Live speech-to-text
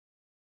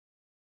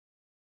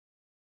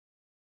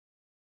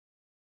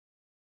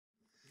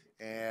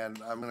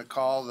And I'm going to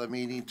call the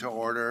meeting to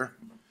order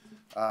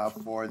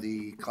for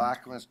the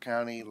Clackamas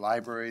County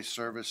Library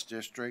Service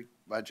District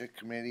Budget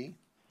Committee.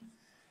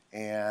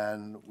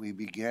 And we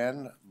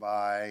begin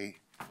by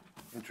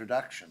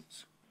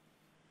introductions,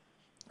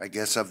 I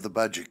guess, of the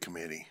Budget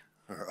Committee,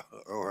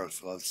 or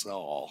of us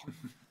all.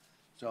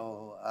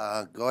 So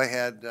go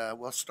ahead.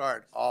 We'll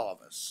start, all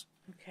of us.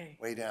 Okay.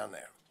 Way down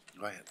there.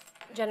 Go ahead.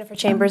 Jennifer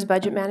Chambers,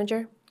 Budget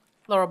Manager.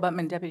 Laurel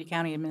Buttman, Deputy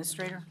County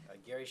Administrator.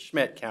 Gary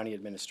Schmidt, County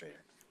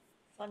Administrator.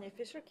 Sonia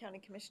Fisher, County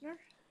Commissioner.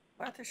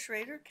 Martha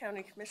Schrader,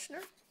 County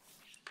Commissioner.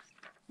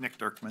 Nick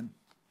Dirkman.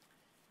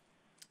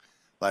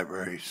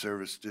 Library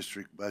Service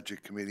District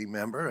Budget Committee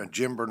member, and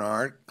Jim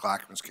Bernard,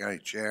 Clackamas County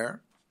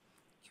Chair.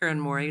 Karen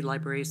Morey,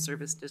 Library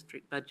Service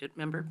District Budget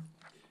Member.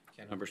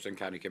 Ken Humberston,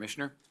 County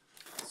Commissioner.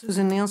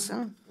 Susan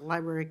Nielsen,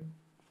 Library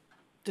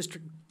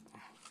District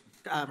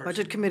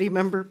Budget Committee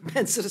member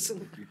and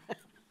citizen.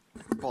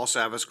 Paul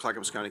Savas,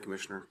 Clackamas County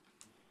Commissioner.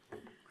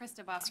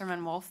 Krista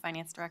Bosserman-Wolf,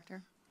 Finance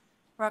Director.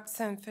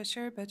 Roxanne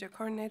Fisher, Budget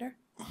Coordinator.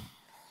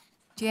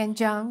 Jan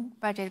Zhang,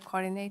 Budget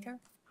Coordinator.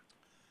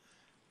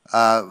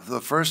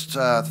 The first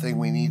thing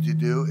we need to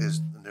do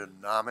is to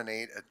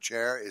nominate a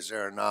chair. Is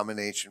there a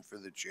nomination for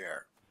the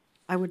chair?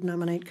 I would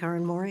nominate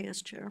Karen Morey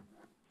as chair.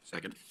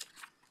 Second.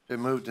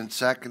 Been moved and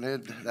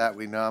seconded that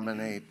we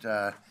nominate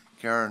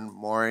Karen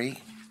Morey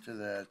to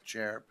the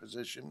chair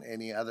position.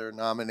 Any other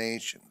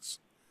nominations?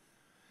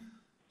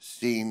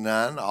 Seeing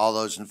none, all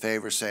those in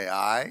favor say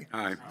aye.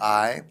 Aye.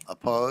 Aye.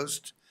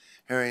 Opposed?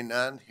 Hearing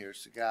none,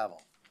 here's the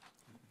gavel.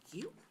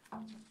 Thank you.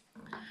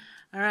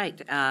 All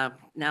right,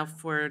 now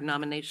for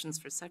nominations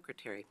for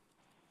Secretary.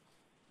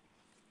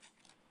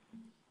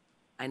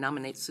 I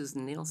nominate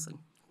Susan Nielsen.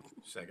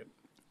 Second.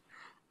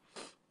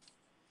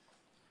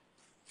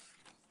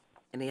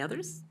 Any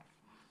others?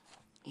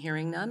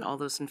 Hearing none, all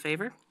those in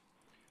favor?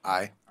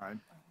 Aye. Aye.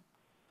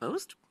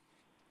 Opposed?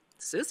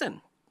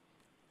 Susan,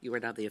 you are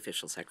now the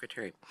official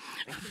secretary.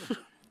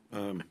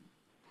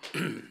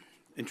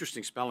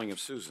 Interesting spelling of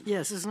Susan.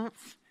 Yes, isn't it?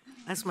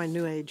 That's my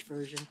new age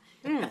version.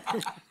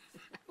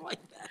 Like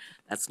that.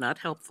 That's not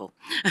helpful.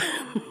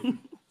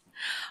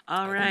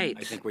 All right.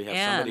 I think we have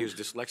somebody who's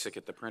dyslexic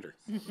at the printer.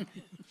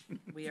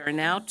 We are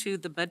now to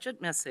the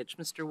budget message.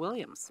 Mr.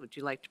 Williams, would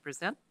you like to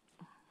present?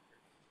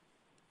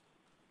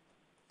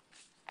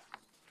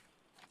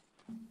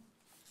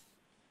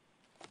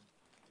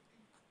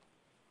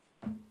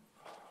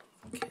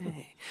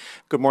 Okay.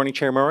 Good morning,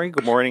 Chair Murray.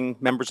 Good morning,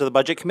 members of the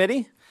Budget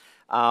Committee.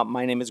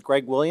 My name is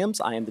Greg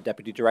Williams. I am the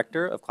Deputy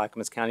Director of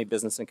Clackamas County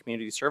Business and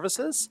Community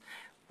Services.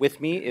 With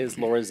me is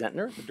Laura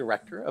Zentner, the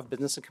Director of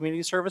Business and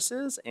Community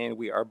Services, and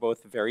we are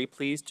both very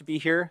pleased to be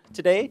here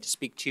today to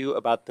speak to you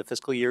about the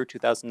fiscal year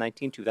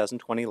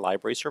 2019-2020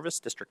 Library Service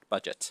District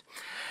budget.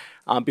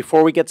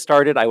 Before we get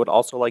started, I would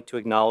also like to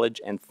acknowledge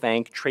and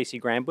thank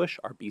Tracy Grambush,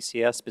 our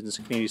BCS Business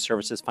and Community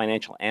Services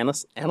Financial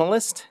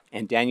Analyst,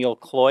 and Daniel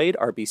Cloyd,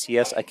 our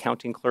BCS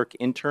Accounting Clerk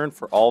Intern,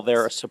 for all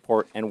their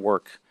support and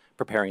work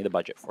preparing the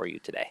budget for you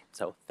today.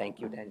 So thank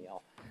you,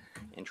 Danielle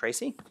and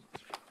Tracy.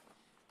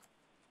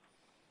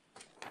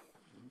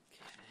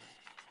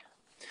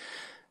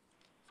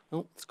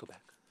 Oh, let's go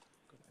back.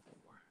 One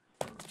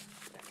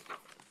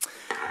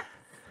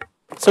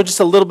more. So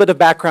just a little bit of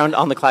background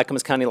on the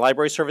Clackamas County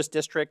Library Service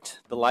District.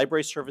 The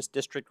Library Service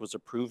District was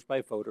approved by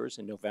voters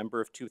in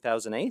November of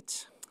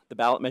 2008. The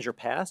ballot measure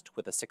passed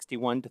with a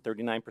 61 to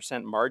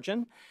 39%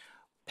 margin,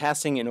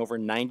 passing in over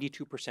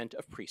 92%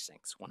 of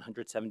precincts,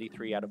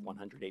 173 out of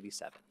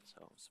 187.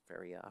 So it was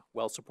very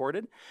well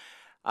supported.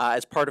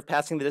 As part of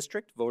passing the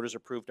district, voters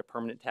approved a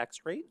permanent tax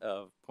rate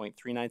of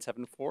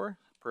 0.3974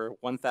 per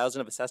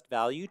 1,000 of assessed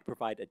value to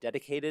provide a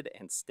dedicated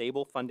and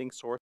stable funding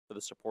source for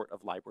the support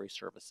of library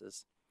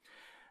services.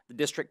 The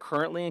district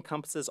currently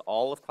encompasses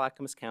all of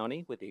Clackamas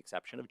County with the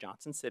exception of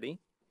Johnson City.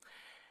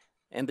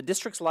 And the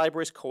district's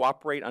libraries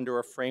cooperate under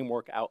a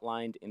framework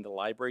outlined in the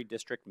Library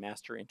District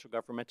Master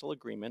Intergovernmental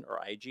Agreement, or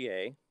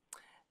IGA.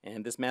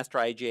 And this Master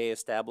IGA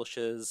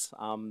establishes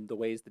the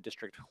ways the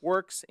district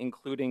works,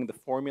 including the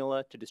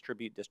formula to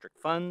distribute district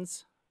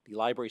funds, the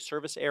library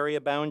service area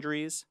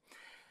boundaries.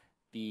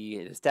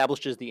 It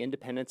establishes the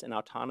independence and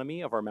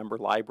autonomy of our member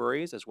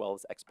libraries, as well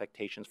as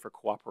expectations for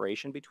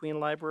cooperation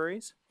between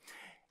libraries.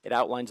 It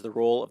outlines the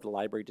role of the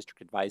Library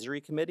District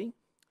Advisory Committee,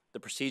 the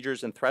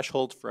procedures and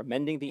thresholds for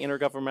amending the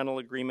intergovernmental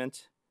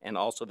agreement, and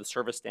also the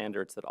service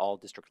standards that all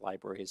district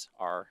libraries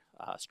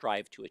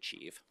strive to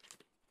achieve.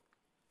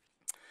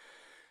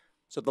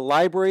 So the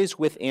libraries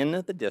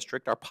within the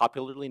district are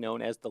popularly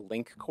known as the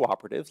LINK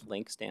Cooperatives.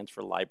 LINK stands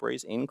for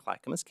Libraries in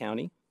Clackamas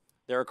County.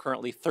 There are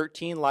currently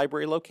 13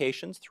 library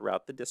locations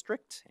throughout the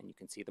district, and you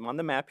can see them on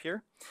the map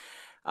here.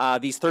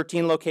 These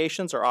 13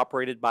 locations are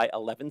operated by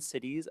 11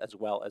 cities, as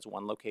well as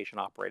one location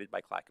operated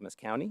by Clackamas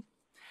County.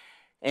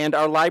 And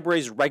our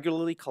libraries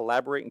regularly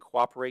collaborate and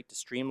cooperate to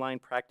streamline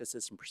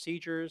practices and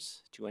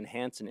procedures, to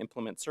enhance and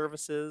implement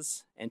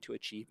services, and to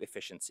achieve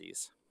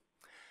efficiencies.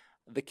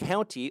 The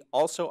county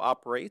also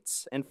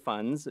operates and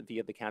funds,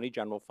 via the County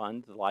General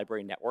Fund, the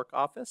Library Network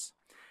Office.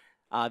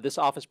 This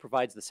office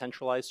provides the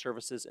centralized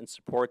services and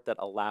support that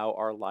allow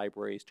our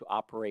libraries to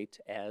operate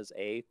as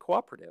a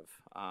cooperative,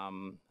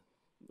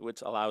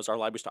 which allows our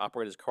libraries to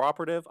operate as a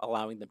cooperative,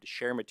 allowing them to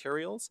share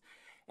materials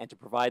and to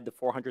provide the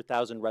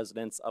 400,000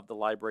 residents of the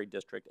library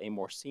district a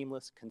more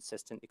seamless,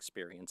 consistent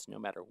experience no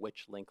matter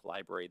which Link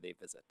library they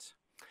visit.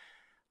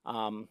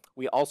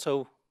 We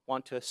also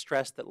want to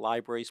stress that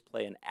libraries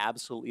play an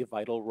absolutely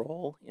vital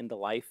role in the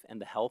life and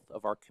the health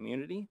of our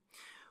community.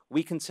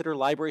 We consider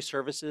library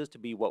services to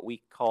be what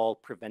we call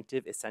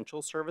preventive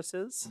essential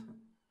services.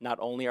 Not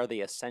only are they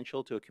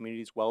essential to a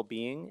community's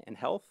well-being and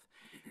health,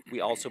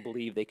 we also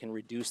believe they can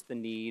reduce the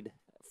need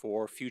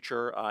for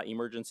future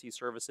emergency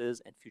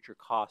services and future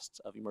costs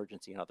of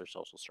emergency and other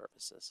social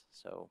services.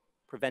 So,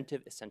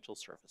 preventive essential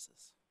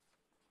services.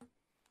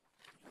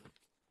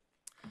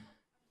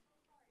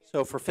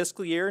 So for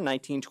fiscal year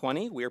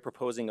 1920, we are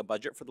proposing a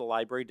budget for the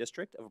library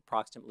district of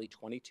approximately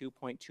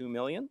 $22.2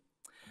 million.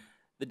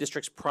 The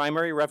district's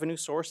primary revenue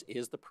source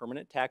is the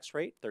permanent tax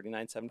rate,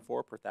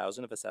 $39.74 per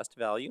thousand of assessed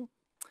value.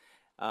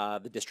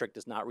 The district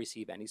does not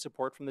receive any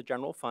support from the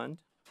general fund.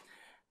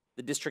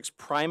 The district's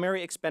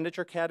primary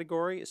expenditure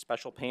category is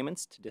special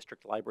payments to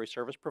district library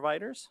service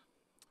providers.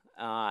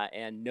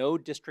 And no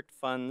district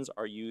funds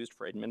are used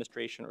for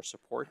administration or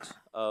support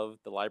of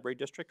the library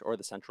district or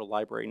the Central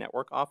Library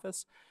Network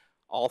office.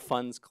 All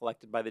funds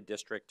collected by the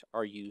district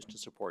are used to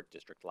support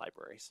district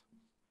libraries.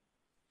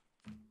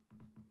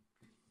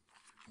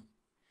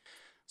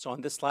 So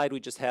on this slide, we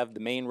just have the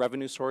main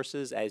revenue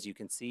sources. As you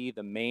can see,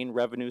 the main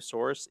revenue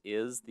source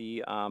is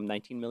the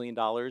 $19 million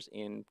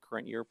in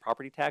current year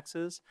property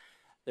taxes.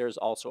 There's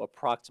also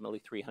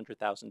approximately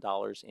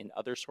 $300,000 in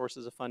other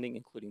sources of funding,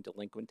 including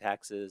delinquent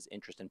taxes,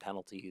 interest and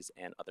penalties,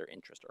 and other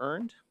interest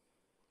earned.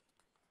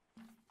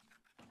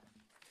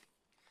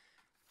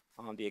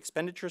 On the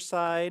expenditure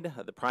side,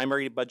 the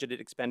primary budgeted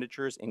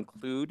expenditures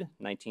include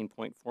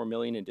 $19.4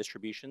 million in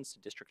distributions to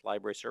district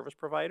library service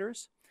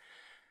providers.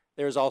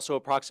 There's also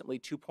approximately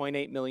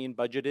 $2.8 million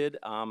budgeted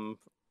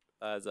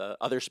as a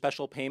other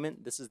special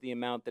payment. This is the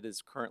amount that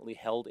is currently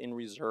held in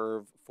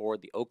reserve for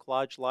the Oak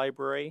Lodge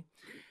Library.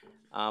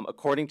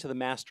 According to the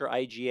Master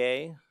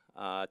IGA,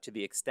 to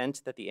the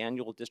extent that the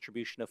annual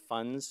distribution of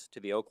funds to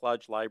the Oak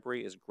Lodge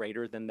Library is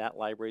greater than that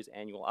library's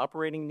annual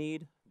operating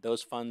need,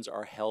 those funds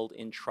are held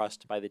in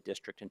trust by the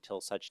district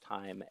until such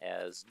time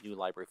as new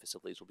library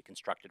facilities will be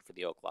constructed for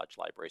the Oak Lodge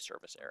Library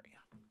service area.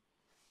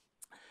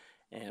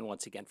 And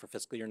once again, for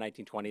fiscal year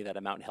 1920, that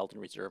amount held in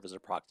reserve is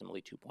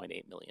approximately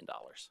 $2.8 million.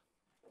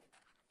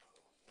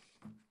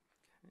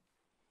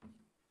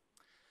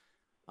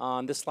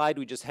 On this slide,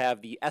 we just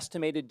have the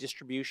estimated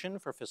distribution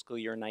for fiscal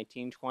year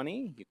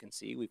 1920. You can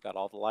see we've got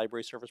all the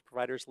library service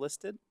providers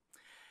listed.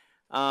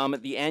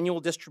 The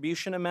annual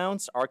distribution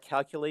amounts are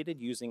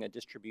calculated using a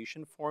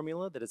distribution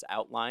formula that is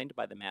outlined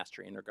by the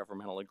Master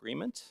Intergovernmental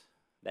Agreement.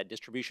 That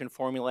distribution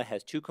formula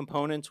has two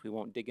components. We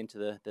won't dig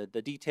into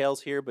the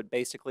details here, but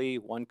basically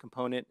one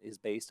component is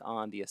based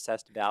on the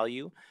assessed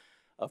value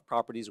of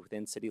properties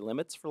within city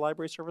limits for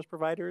library service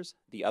providers.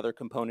 The other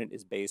component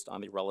is based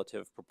on the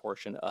relative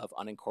proportion of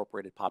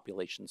unincorporated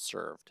populations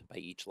served by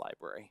each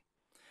library.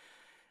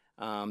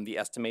 The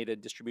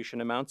estimated distribution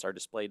amounts are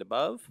displayed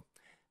above.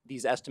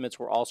 These estimates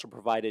were also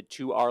provided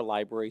to our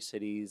library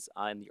cities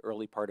in the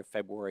early part of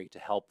February to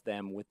help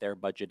them with their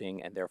budgeting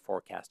and their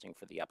forecasting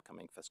for the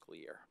upcoming fiscal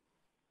year.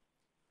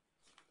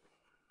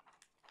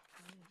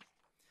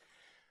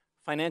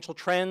 Financial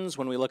trends,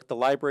 when we look at the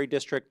library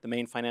district, the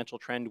main financial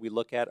trend we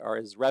look at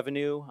is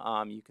revenue.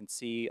 You can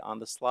see on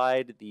the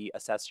slide, the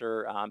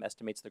assessor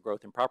estimates the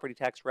growth in property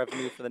tax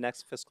revenue for the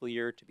next fiscal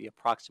year to be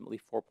approximately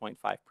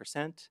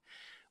 4.5%.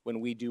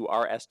 When we do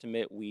our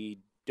estimate, we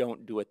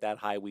don't do it that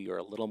high. We are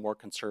a little more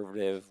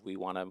conservative. We'd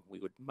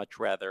much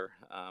rather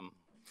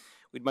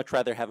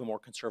have a more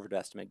conservative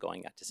estimate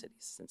going out to cities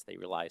since they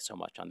rely so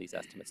much on these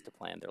estimates to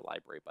plan their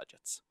library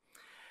budgets.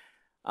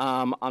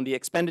 On the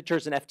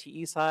expenditures and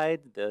FTE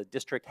side, the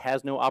district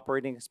has no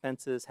operating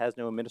expenses, has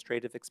no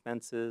administrative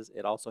expenses.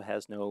 It also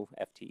has no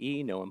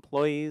FTE, no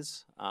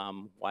employees.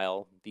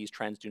 While these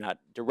trends do not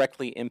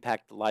directly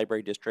impact the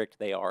library district,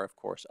 they are, of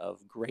course,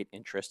 of great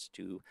interest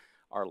to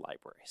our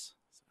libraries.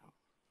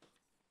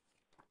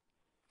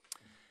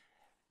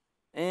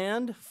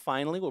 And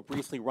finally, we'll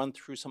briefly run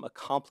through some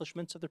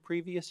accomplishments of the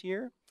previous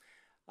year.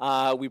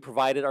 We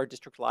provided our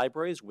district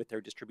libraries with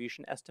their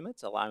distribution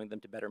estimates, allowing them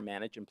to better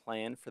manage and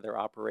plan for their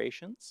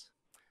operations.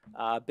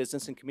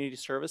 Business and Community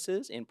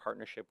Services, in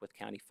partnership with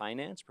County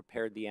Finance,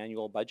 prepared the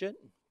annual budget,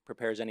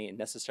 prepares any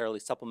necessarily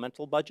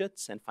supplemental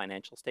budgets and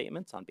financial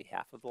statements on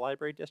behalf of the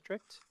library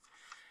district.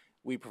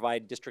 We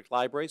provide district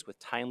libraries with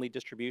timely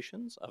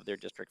distributions of their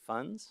district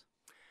funds.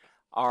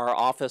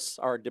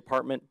 Our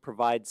department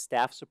provides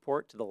staff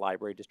support to the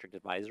Library District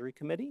Advisory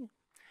Committee.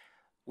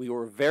 We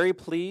were very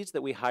pleased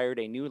that we hired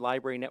a new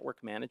library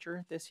network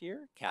manager this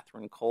year,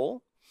 Catherine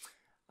Cole.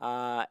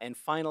 And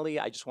finally,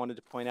 I just wanted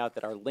to point out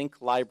that our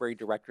Link library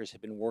directors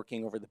have been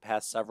working over the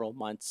past several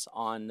months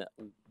on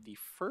the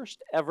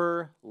first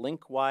ever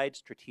Link-wide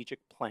strategic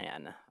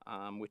plan,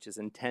 which is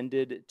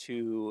intended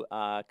to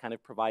kind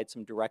of provide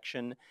some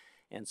direction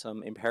and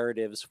some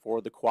imperatives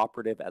for the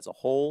cooperative as a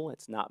whole.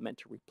 It's not meant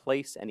to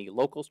replace any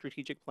local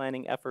strategic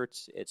planning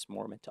efforts. It's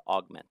more meant to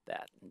augment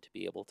that and to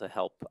be able to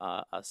help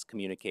us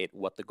communicate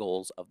what the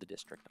goals of the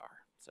district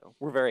are. So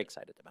we're very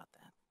excited about that.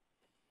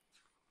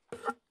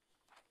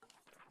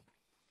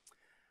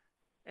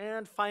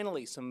 And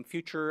finally, some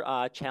future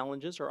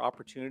challenges or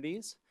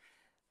opportunities.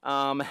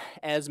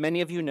 As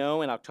many of you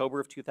know, in October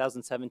of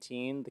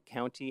 2017, the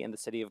county and the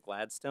city of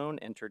Gladstone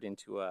entered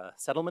into a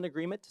settlement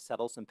agreement to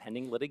settle some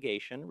pending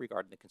litigation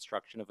regarding the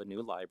construction of a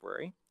new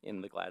library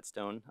in the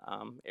Gladstone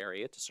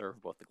area to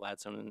serve both the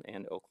Gladstone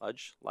and Oak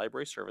Lodge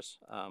library service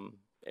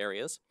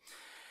areas.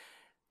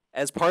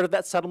 As part of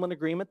that settlement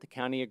agreement, the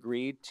county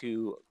agreed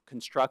to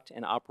construct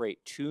and operate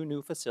 2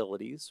 new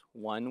facilities.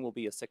 One will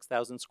be a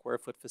 6,000 square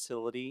foot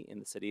facility in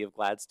the city of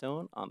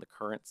Gladstone on the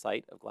current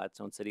site of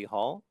Gladstone City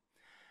Hall.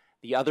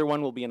 The other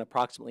one will be an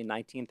approximately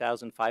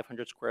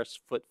 19,500 square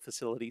foot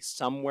facility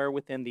somewhere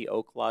within the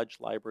Oak Lodge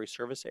library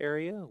service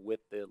area,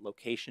 with the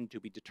location to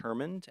be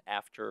determined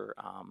after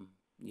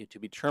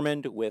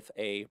with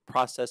a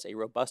process, a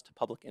robust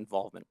public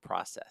involvement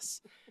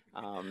process,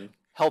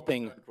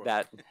 helping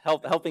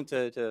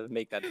to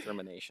make that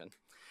determination.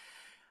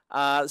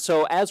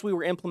 So as we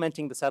were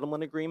implementing the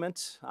settlement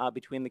agreement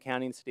between the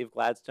county and the city of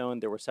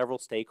Gladstone, there were several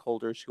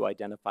stakeholders who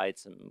identified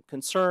some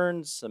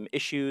concerns, some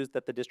issues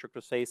that the district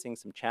was facing,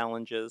 some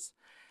challenges.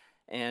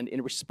 And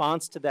in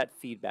response to that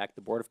feedback,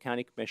 the Board of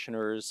County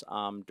Commissioners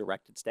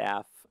directed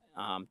staff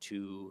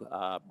to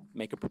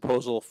make a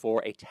proposal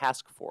for a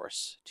task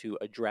force to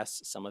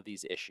address some of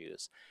these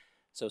issues.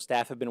 So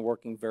staff have been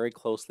working very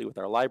closely with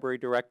our library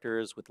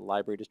directors, with the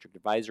Library District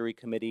Advisory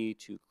Committee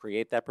to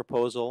create that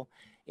proposal.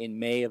 In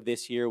May of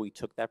this year, we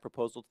took that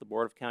proposal to the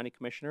Board of County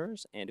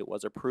Commissioners and it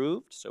was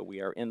approved. So we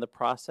are in the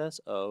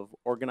process of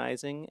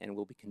organizing and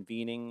we'll be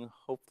convening,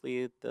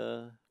 hopefully at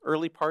the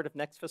early part of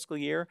next fiscal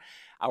year,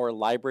 our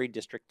Library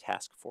District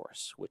Task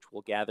Force, which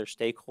will gather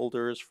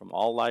stakeholders from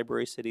all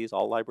library cities,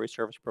 all library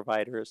service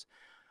providers,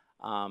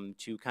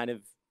 to kind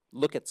of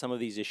look at some of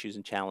these issues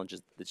and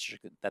challenges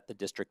that the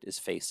district is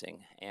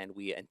facing. And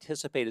we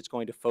anticipate it's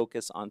going to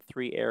focus on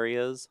 3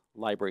 areas: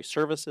 library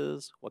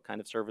services, what kind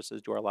of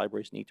services do our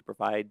libraries need to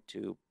provide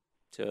to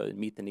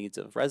meet the needs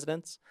of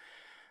residents;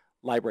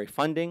 library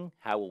funding,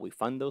 how will we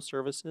fund those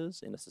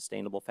services in a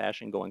sustainable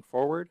fashion going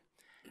forward;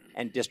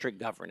 and district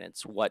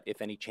governance, what,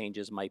 if any,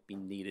 changes might be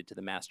needed to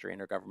the master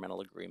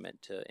intergovernmental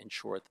agreement to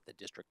ensure that the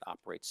district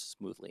operates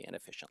smoothly and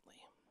efficiently.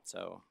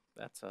 So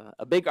that's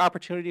a big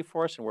opportunity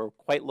for us, and we're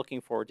quite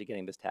looking forward to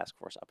getting this task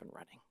force up and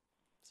running.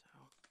 So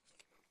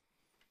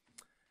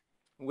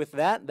with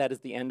that, that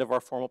is the end of our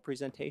formal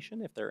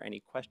presentation. If there are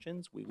any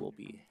questions, we will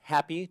be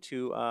happy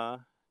to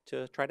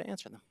try to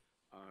answer them.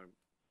 A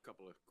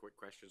couple of quick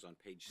questions on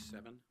page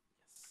 7.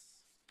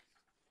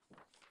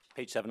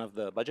 Page 7 of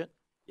the budget?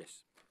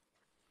 Yes.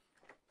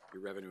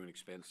 Your revenue and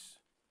expense.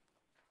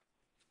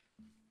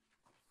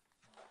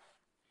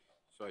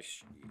 So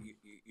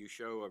you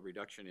show a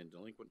reduction in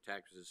delinquent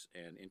taxes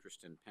and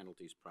interest and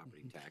penalties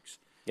property tax.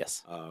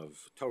 Yes.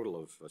 Of total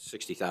of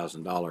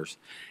 $60,000.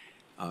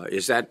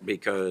 Is that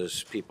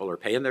because people are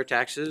paying their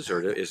taxes,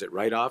 or is it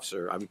write-offs?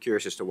 Or I'm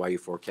curious as to why you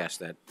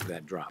forecast that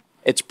drop.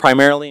 It's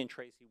primarily, and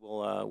Tracy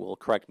will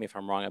correct me if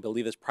I'm wrong, I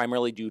believe it's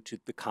primarily due to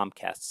the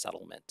Comcast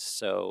settlement.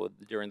 So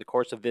during the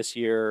course of this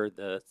year,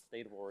 the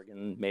state of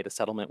Oregon made a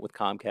settlement with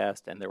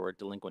Comcast, and there were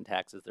delinquent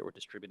taxes that were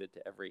distributed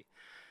to every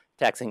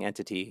taxing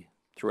entity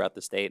throughout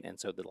the state, and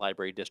so the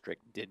library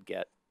district did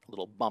get a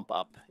little bump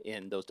up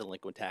in those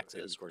delinquent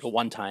taxes, a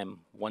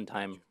one-time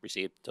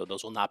receipt. So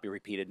those will not be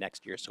repeated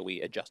next year, so we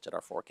adjusted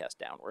our forecast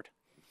downward.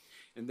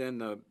 And then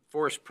the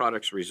Forest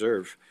Products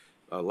Reserve,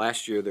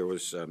 last year there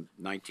was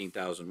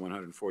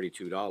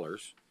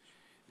 $19,142.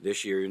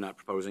 This year you're not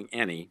proposing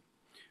any,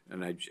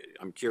 and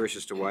I'm curious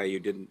as to why you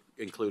didn't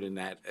include in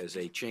that as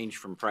a change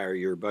from prior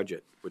year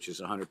budget, which is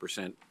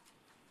 100%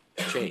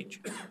 change.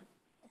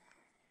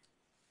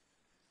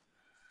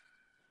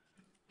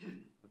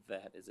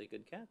 That is a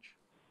good catch.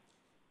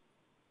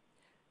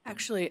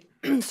 Actually,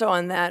 so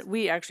on that,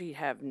 we actually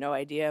have no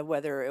idea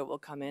whether it will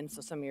come in.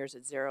 So some years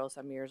it's 0,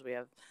 some years we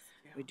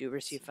do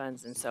receive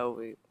funds, and so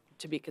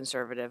to be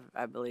conservative,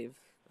 I believe,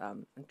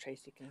 and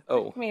Tracy can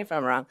correct me if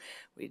I'm wrong,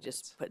 we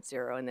just put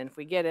 0, and then if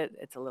we get it,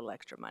 it's a little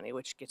extra money,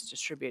 which gets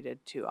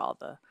distributed to all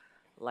the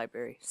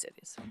library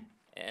cities.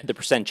 And the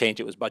percent change,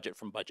 it was budget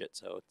from budget,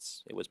 so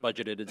it was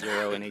budgeted at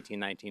 0 in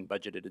 1819,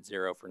 budgeted at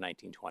 0 for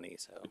 1920.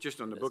 So but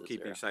just on the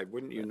bookkeeping side,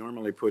 wouldn't you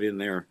normally put in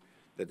there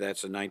that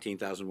that's a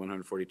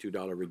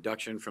 $19,142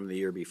 reduction from the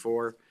year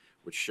before,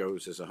 which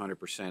shows as a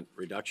 100%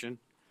 reduction,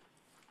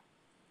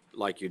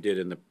 like you did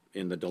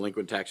in the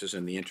delinquent taxes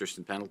and the interest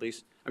and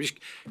penalties?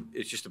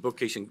 It's just a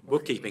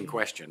bookkeeping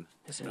question,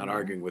 not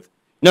arguing with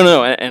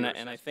No, and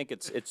I think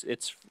it's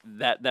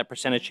that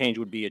percentage change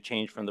would be a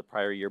change from the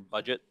prior year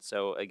budget.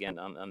 So again,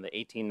 on the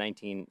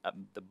 18-19,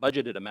 the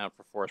budgeted amount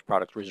for forest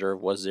products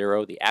reserve was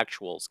 0. The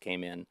actuals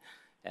came in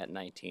at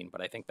 19,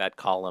 but I think that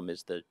column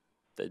is the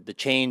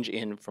change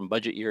in from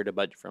budget year to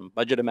budget, from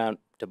budget amount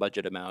to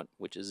budget amount,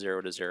 which is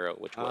 0 to 0,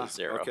 which was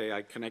 0. Okay,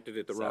 I connected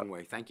it the wrong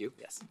way. Thank you.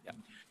 Yes, yeah.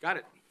 Got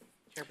it.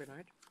 Chair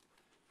Bernard?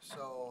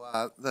 So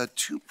the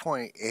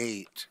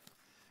 2.8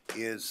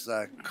 is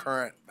the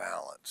current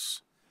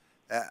balance.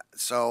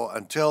 So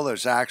until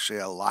there's actually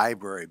a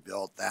library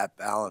built, that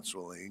balance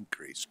will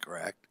increase,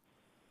 correct?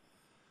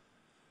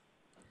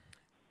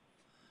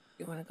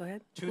 You want to go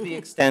ahead? To the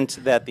extent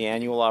that the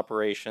annual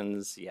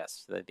operations,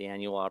 yes, that the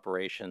annual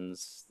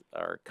operations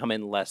come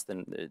in less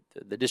than,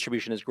 the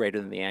distribution is greater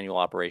than the annual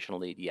operational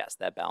need, yes,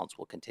 that balance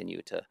will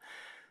continue to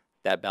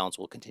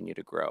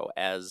grow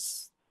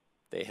as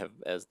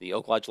the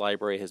Oak Lodge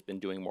Library has been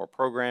doing more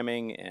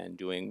programming and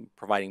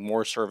providing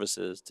more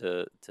services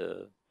to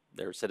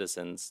their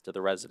citizens, to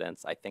the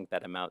residents. I think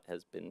that amount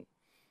the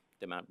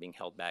amount being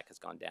held back has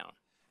gone down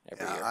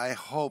every year. I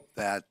hope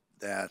that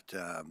they're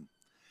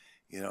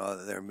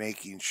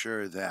making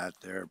sure that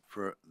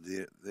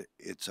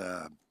it's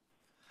a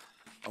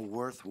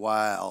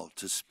worthwhile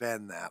to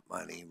spend that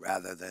money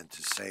rather than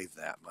to save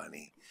that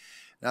money.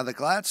 Now, the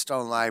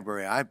Gladstone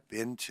Library I've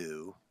been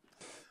to,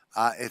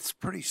 it's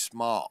pretty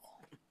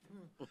small,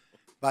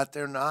 but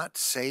they're not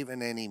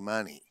saving any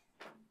money.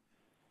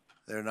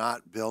 They're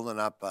not building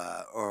up,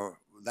 or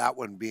that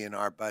wouldn't be in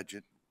our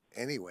budget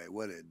anyway,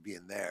 would it? It'd be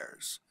in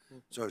theirs.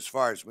 So as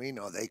far as we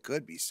know, they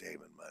could be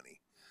saving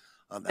money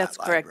on that That's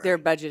correct. Their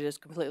library. budget is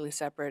completely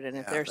separate, and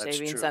if Yeah, they're that's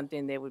saving true.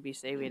 something, they would be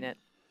saving it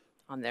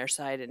on their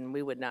side, and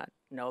we would not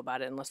know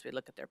about it unless we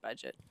look at their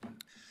budget.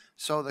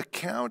 So the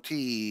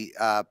county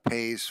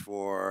pays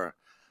for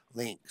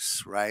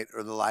links, right,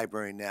 or the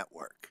library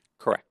network.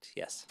 Correct,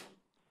 yes.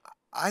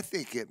 I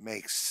think it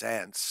makes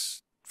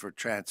sense for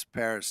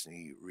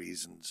transparency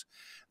reasons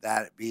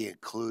that it be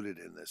included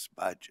in this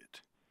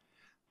budget,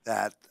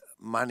 that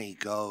money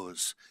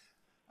goes,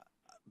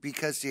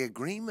 because the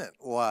agreement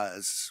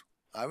was,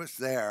 I was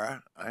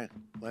there, I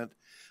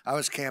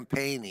was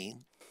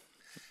campaigning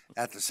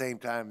at the same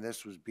time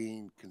this was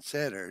being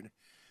considered,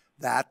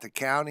 that the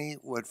county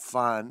would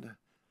fund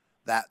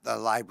the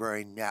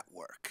library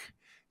network.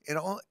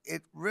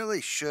 It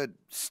really should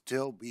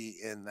still be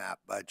in that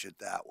budget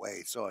that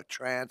way. So a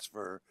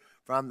transfer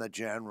from the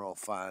general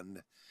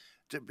fund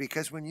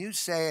because when you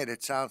say it,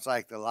 it sounds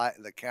like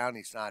the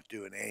county's not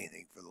doing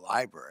anything for the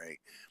library,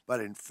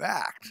 but in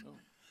fact,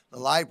 the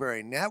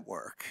library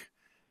network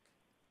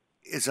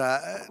it's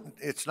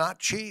not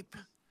cheap.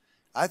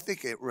 I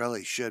think it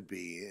really should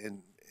be,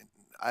 and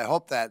I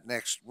hope that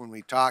when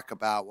we talk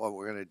about what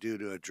we're going to do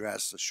to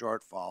address the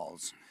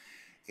shortfalls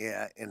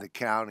in the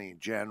county in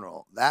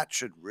general, that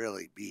should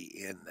really be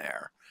in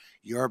there,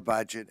 your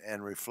budget,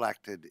 and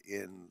reflected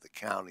in the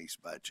county's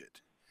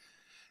budget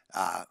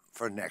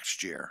for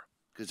next year,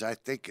 because I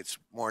think it's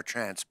more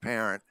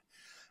transparent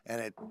and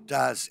it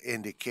does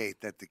indicate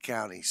that the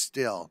county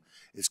still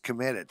is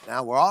committed.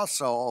 Now, we're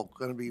also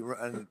going to be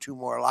running 2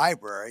 more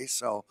libraries,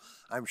 so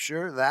I'm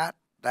sure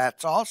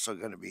that's also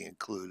going to be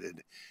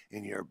included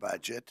in your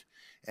budget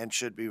and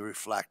should be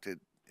reflected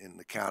in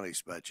the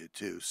county's budget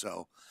too.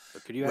 So,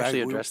 but could you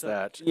actually address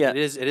that? Yeah, it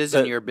is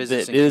in your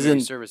business and it is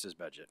community in- services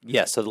budget.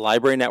 Yes, so the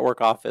library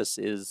network office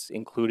is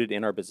included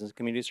in our business and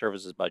community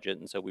services budget,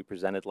 and so we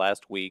presented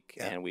last week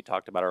and we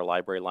talked about our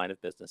library line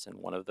of business, and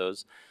one of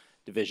those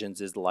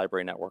divisions is the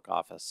library network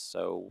office.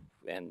 So,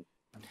 and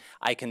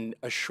I can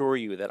assure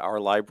you that our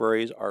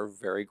libraries are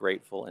very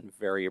grateful and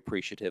very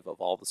appreciative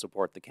of all the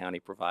support the county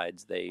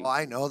provides. well,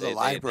 I know the They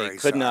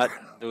libraries could are. not,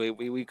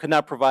 we could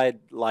not provide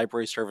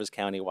library service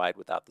countywide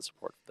without the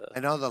support of the.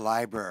 I know the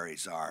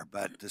libraries are,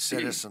 but the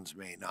citizens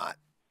may not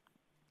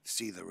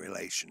see the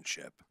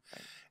relationship.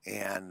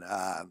 And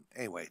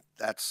anyway,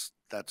 that's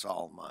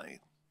all mine.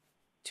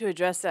 To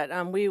address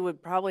that, we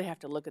would probably have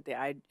to look at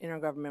the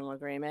intergovernmental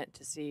agreement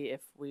to see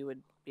if we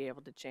would be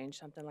able to change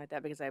something like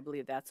that, because I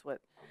believe that's what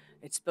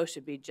it's supposed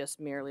to be, just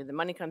merely the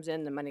money comes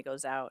in, the money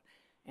goes out,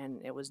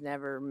 and it was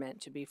never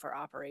meant to be for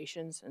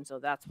operations. And so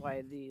that's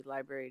why the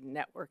library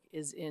network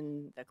is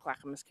in the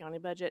Clackamas County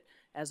budget,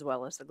 as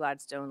well as the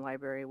Gladstone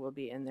Library will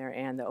be in there,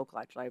 and the Oak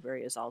Lodge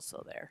Library is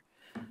also there.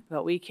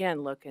 But we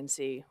can look and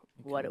see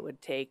what it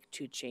would take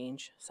to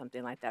change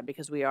something like that,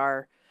 because we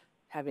are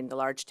having the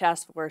large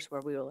task force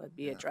where we will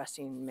be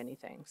addressing many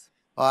things.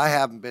 Well, I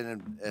haven't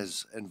been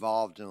as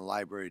involved in the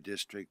library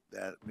district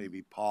that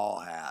maybe Paul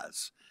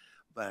has,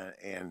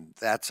 and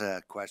that's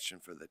a question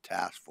for the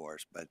task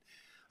force. But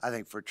I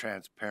think for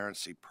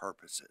transparency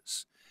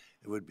purposes,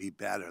 it would be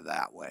better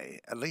that way,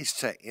 at least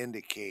to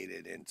indicate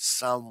it in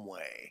some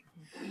way,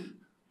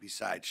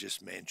 besides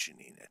just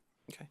mentioning it.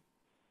 Okay.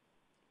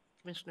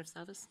 Commissioner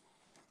Sadas?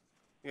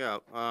 Yeah,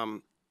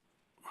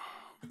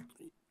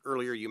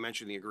 earlier you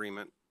mentioned the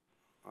agreement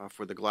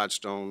for the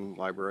Gladstone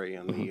Library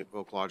and the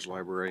Oak Lodge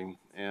Library,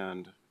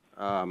 and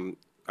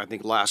I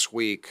think last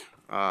week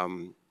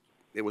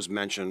it was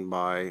mentioned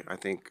by, I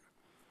think,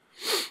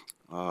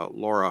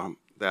 Laura,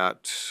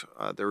 that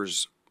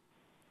there's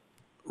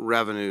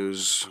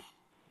revenues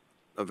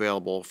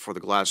available for the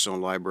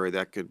Gladstone Library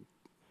that could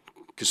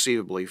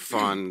conceivably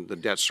fund the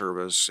debt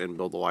service and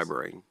build the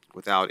library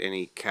without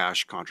any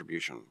cash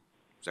contribution.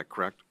 Is that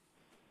correct?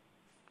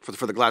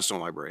 For the Gladstone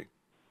Library?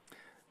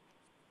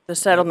 The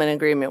settlement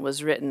agreement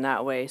was written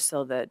that way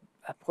so that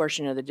a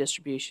portion of the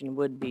distribution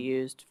would be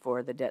used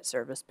for the debt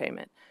service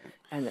payment.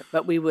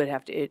 But we would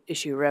have to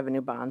issue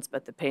revenue bonds,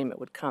 but the payment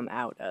would come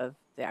out of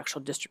the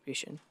actual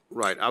distribution.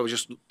 Right.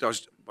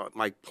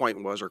 My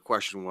point was, or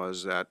question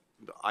was, that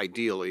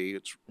ideally,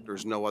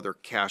 there's no other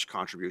cash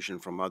contribution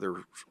from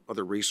other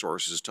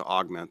resources to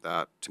augment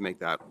that, to make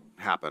that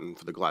happen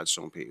for the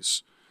Gladstone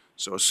piece.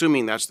 So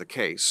assuming that's the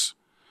case,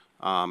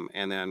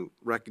 and then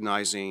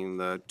recognizing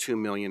the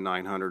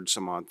 2,900,000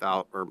 some odd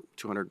or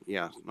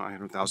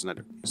 900,000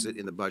 that is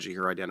in the budget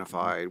here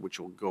identified, which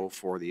will go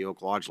for the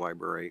Oak Lodge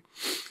Library,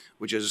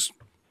 which is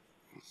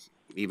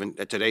even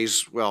at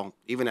today's, well,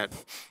 even at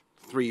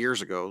 3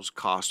 years ago's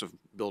cost of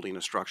building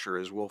a structure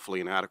is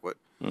woefully inadequate.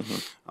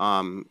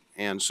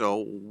 And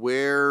so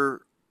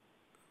where,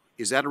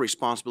 is that a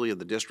responsibility of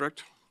the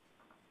district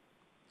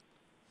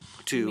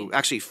to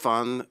actually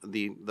fund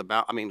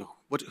I mean,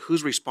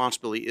 whose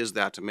responsibility is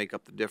that to make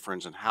up the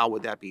difference, and how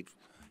would that be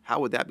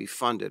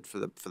funded for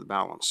the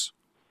balance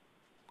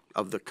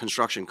of the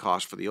construction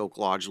cost for the Oak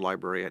Lodge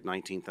Library at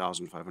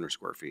 19,500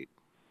 square feet?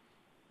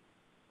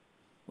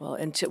 Well,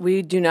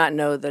 we do not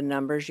know the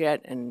numbers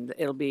yet, and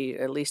it'll be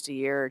at least a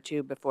year or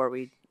two before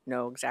we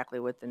know exactly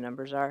what the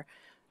numbers are.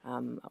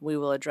 We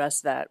will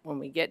address that when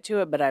we get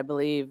to it, but I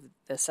believe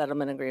the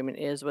settlement agreement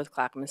is with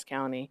Clackamas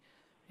County,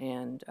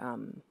 and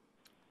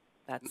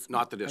that's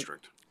not the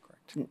district.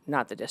 Correct.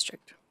 Not the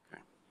district.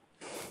 Okay.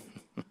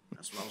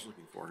 That's what I was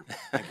looking for.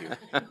 Thank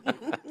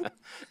you.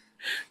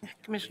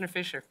 Commissioner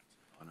Fisher.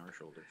 On our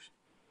shoulders.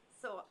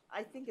 So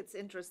I think it's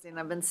interesting.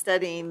 I've been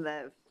studying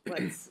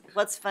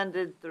what's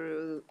funded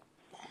through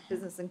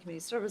business and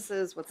community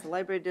services, what's the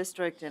library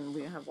district, and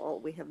we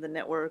have the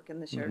network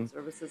and the shared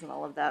services and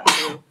all of that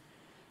too.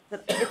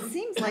 But it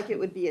seems like it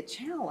would be a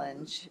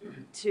challenge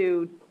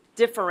to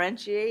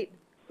differentiate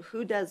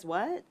who does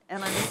what,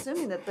 and I'm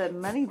assuming that the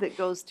money that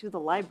goes to the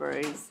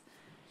libraries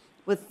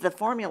with the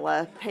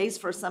formula pays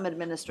for some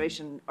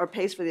administration, or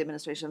pays for the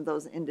administration of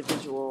those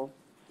individual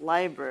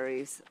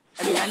libraries.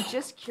 I mean, I'm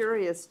just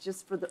curious,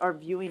 just for our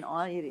viewing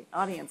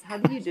audience, how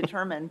do you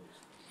determine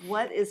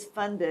what is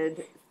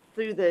funded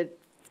through the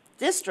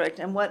district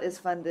and what is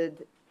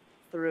funded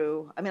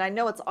through, I mean, I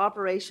know it's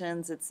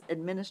operations, it's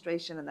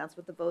administration, and that's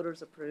what the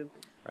voters approve.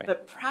 Right.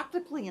 But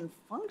practically and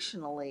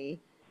functionally,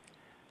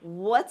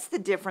 what's the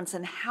difference,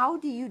 and how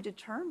do you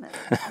determine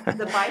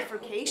the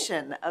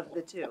bifurcation of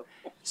the two?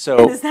 So,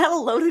 and is that a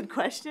loaded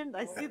question?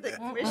 I see that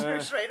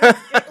Commissioner Schrader's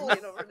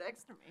giggling over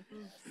next to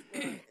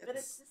me. But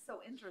it's just so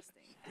interesting.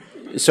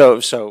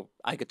 So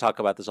I could talk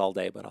about this all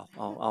day, but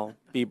I'll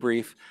be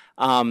brief.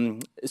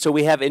 So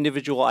we have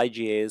individual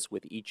IGAs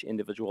with each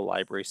individual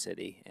library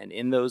city, and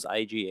in those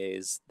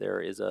IGAs, there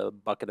is a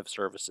bucket of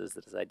services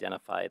that is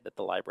identified that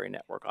the library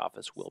network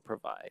office will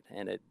provide,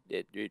 and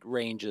it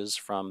ranges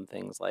from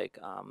things like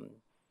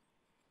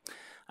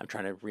I'm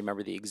trying to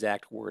remember the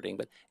exact wording,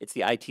 but it's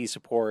the IT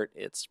support,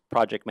 it's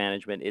project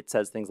management, it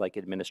says things like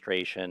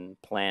administration,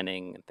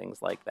 planning, and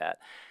things like that.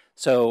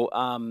 So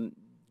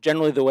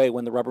generally the way,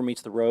 when the rubber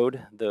meets the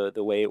road,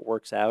 the way it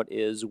works out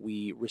is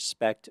we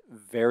respect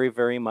very,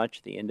 very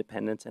much the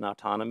independence and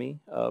autonomy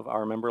of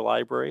our member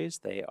libraries.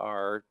 They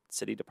are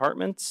city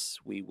departments.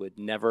 We would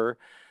never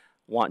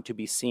want to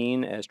be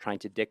seen as trying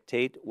to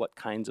dictate what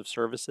kinds of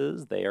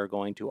services they are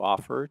going to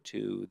offer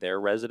to their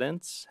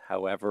residents.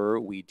 However,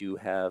 we do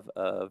have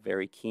a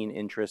very keen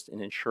interest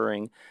in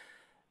ensuring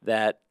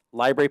that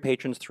library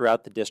patrons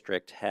throughout the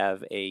district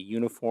have a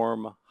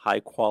uniform,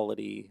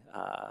 high-quality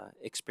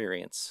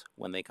experience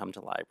when they come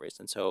to libraries.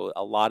 And so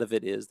a lot of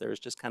it is there's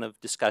just kind of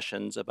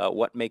discussions about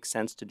what makes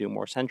sense to do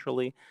more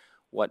centrally,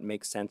 what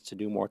makes sense to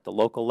do more at the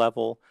local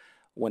level.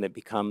 When it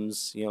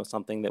becomes,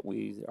 something that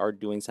we are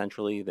doing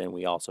centrally, then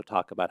we also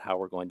talk about how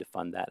we're going to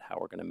fund that, how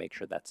we're going to make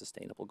sure that's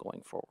sustainable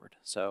going forward.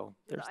 So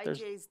do the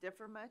IGAs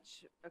differ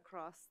much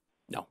across?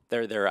 No,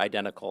 they're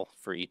identical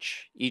for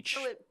each.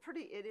 So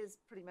it is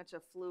pretty much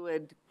a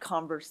fluid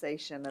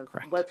conversation of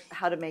Correct.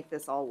 how to make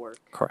this all work.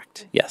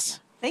 Correct. Yes.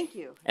 Thank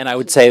you. And I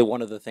would say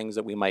one of the things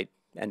that we might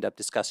end up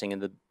discussing in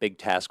the big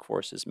task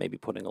force is maybe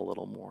putting a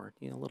little more,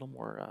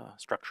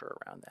 structure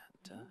around that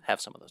to have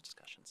some of those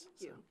discussions.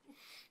 Thank you.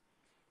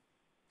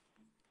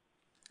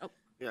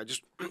 Yeah, I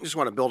just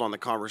want to build on the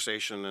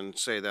conversation and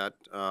say that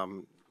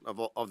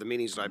of the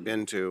meetings that I've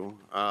been to,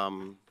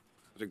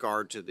 with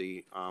regard to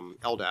the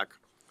LDAC,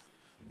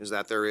 is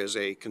that there is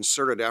a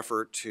concerted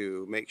effort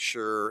to make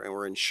sure and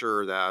we're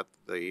ensure that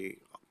the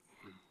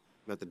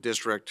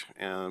district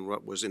and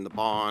what was in the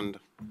bond,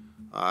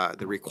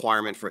 the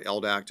requirement for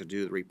LDAC to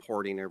do the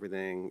reporting,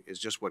 everything is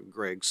just what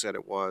Greg said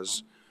it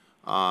was.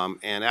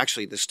 And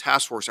actually, this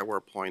task force that we're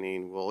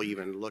appointing will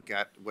even look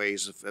at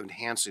ways of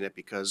enhancing it,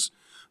 because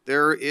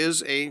there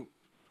is a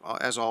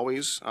as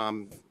always,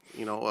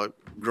 a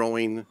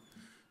growing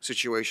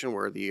situation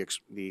where the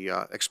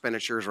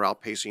expenditures are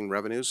outpacing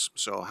revenues.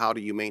 So how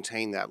do you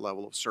maintain that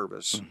level of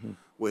service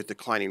with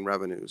declining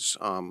revenues,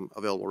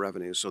 available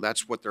revenues? So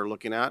that's what they're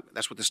looking at.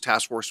 That's what this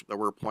task force that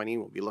we're appointing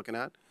will be looking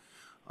at.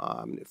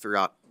 Figure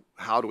out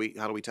how do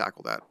we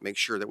tackle that? Make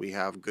sure that we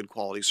have good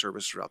quality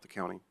service throughout the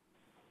county.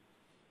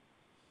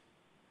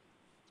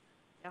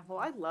 Yeah, well,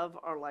 I love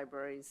our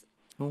libraries.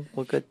 Oh,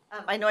 well, good.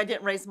 I know I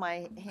didn't raise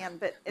my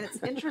hand, but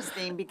it's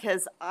interesting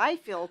because I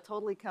feel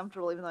totally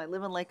comfortable, even though I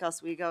live in Lake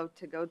Oswego,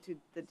 to go to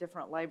the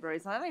different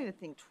libraries. And I don't even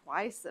think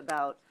twice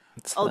about,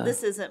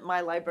 this isn't my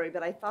library,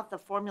 but I thought the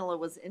formula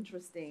was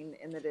interesting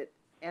in that it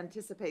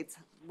anticipates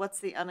what's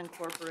the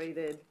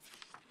unincorporated,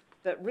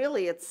 but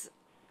really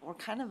we're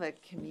kind of a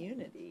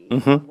community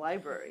of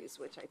libraries,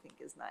 which I think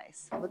is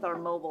nice. With our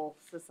mobile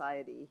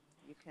society,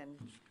 you can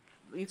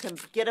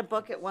get a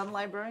book at one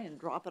library and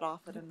drop it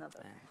off at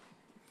another.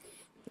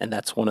 And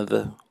that's one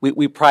of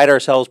we pride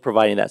ourselves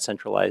providing that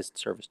centralized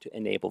service to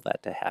enable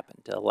that to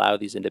happen, to allow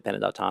these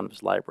independent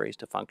autonomous libraries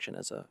to function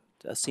as a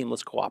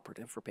seamless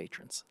cooperative for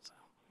patrons. So.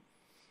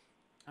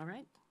 All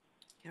right.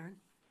 Karen?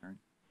 Karen?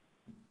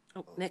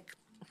 Oh, Nick.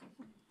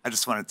 I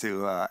just wanted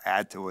to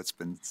add to what's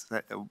been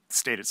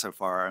stated so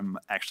far. I'm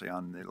actually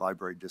on the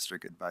Library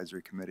District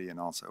Advisory Committee and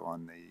also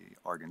on the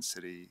Oregon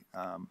City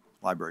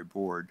Library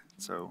Board.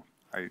 So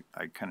I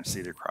kind of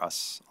see it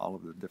across all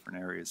of the different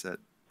areas that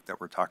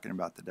we're talking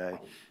about today.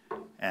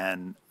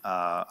 And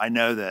I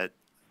know that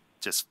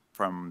just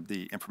from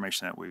the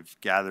information that we've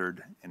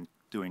gathered and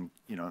doing,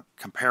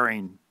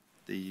 comparing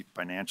the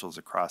financials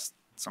across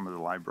some of the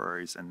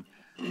libraries and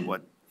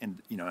what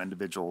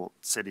individual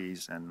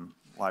cities and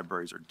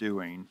libraries are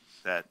doing,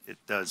 that it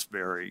does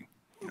vary,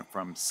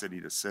 from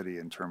city to city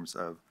in terms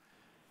of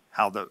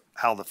how the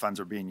funds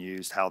are being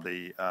used, how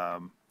the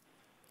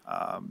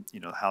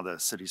how the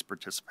city's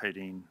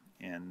participating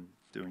in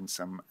doing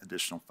some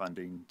additional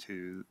funding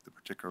to the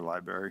particular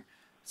library.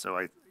 So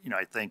I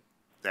think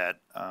that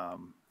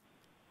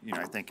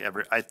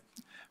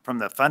from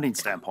the funding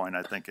standpoint,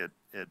 I think it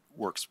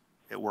works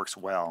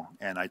well,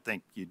 and I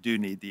think you do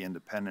need the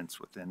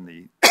independence within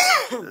the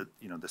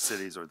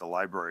cities or the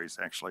libraries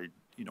actually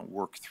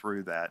work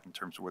through that in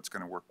terms of what's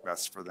going to work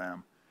best for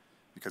them,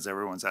 because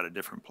everyone's at a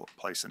different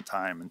place in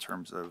time in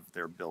terms of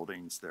their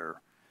buildings, their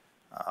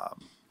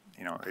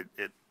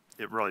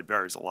it really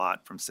varies a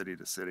lot from city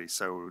to city.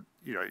 So,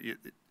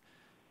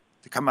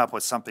 to come up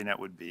with something that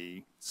would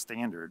be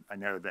standard, I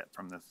know that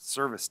from the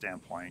service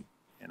standpoint,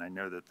 and I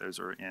know that those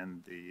are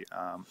in the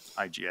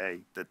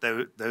IGA, that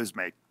those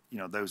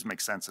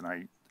make sense.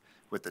 And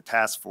with the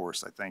task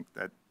force, I think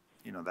that,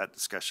 that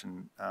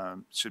discussion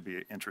should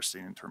be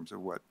interesting in terms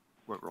of what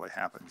really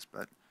happens.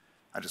 But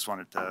I just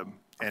wanted to,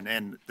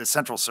 and the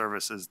central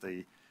services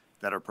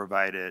that are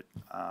provided,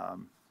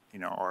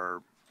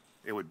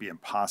 it would be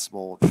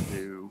impossible to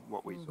do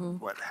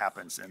what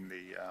happens in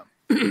the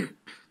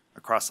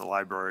across the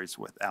libraries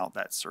without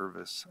that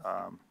service,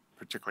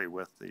 particularly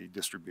with the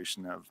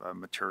distribution of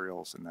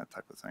materials and that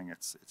type of thing.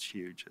 It's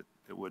huge.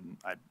 It wouldn't.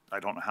 I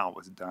don't know how it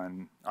was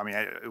done. I mean,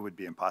 it would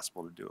be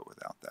impossible to do it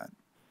without that.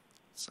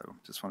 So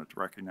just wanted to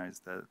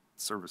recognize that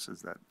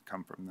services that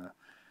come from the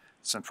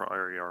central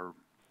area are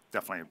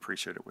definitely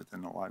appreciated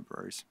within the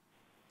libraries.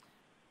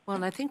 Well,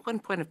 and I think one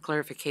point of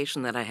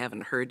clarification that I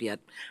haven't heard yet,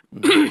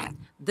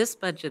 this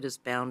budget is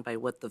bound by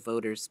what the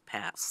voters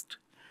passed.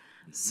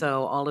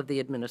 So all of the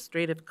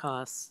administrative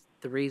costs,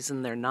 the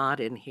reason they're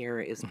not in here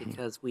is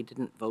because we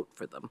didn't vote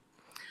for them.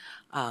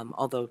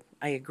 Although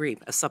I agree,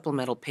 a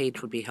supplemental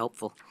page would be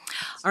helpful.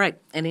 All right,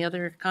 any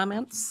other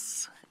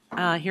comments?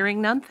 Hearing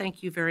none,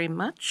 thank you very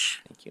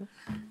much. Thank you.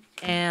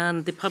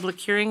 And the public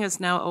hearing is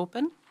now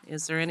open.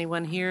 Is there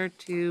anyone here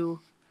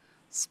to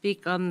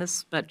speak on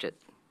this budget?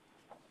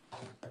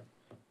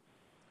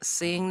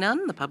 Seeing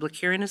none, the public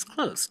hearing is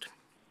closed.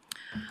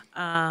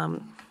 All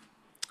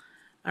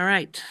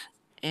right,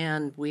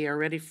 and we are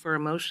ready for a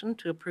motion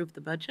to approve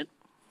the budget.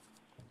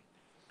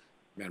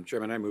 Madam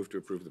Chairman, I move to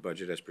approve the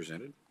budget as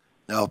presented.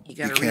 No, You you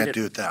gotta read can't it.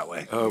 do it that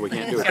way. Oh, we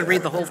can't do You it. gotta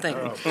read the whole thing.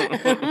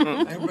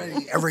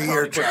 Every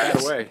year Put that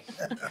tries. away.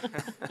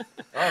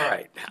 All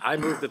right. I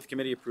move that the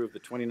committee approve the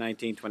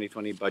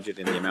 2019-2020 budget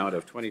in the amount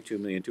of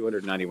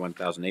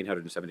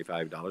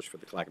 $22,291,875 for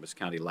the Clackamas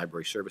County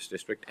Library Service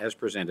District as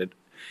presented,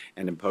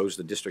 and impose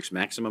the district's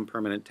maximum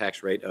permanent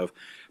tax rate of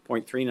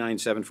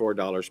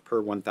 $0.3974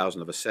 per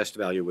 1,000 of assessed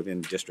value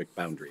within district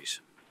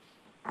boundaries.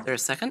 Is there a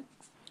second?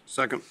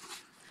 Second.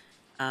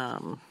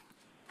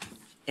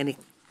 Any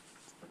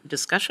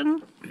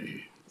discussion?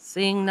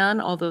 Seeing none,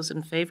 all those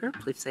in favor,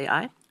 please say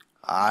aye.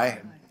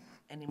 Aye.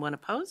 Anyone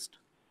opposed?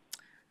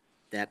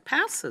 That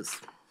passes.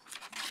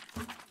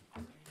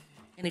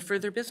 Any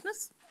further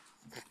business?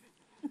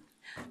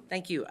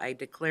 Thank you. I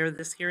declare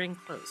this hearing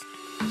closed.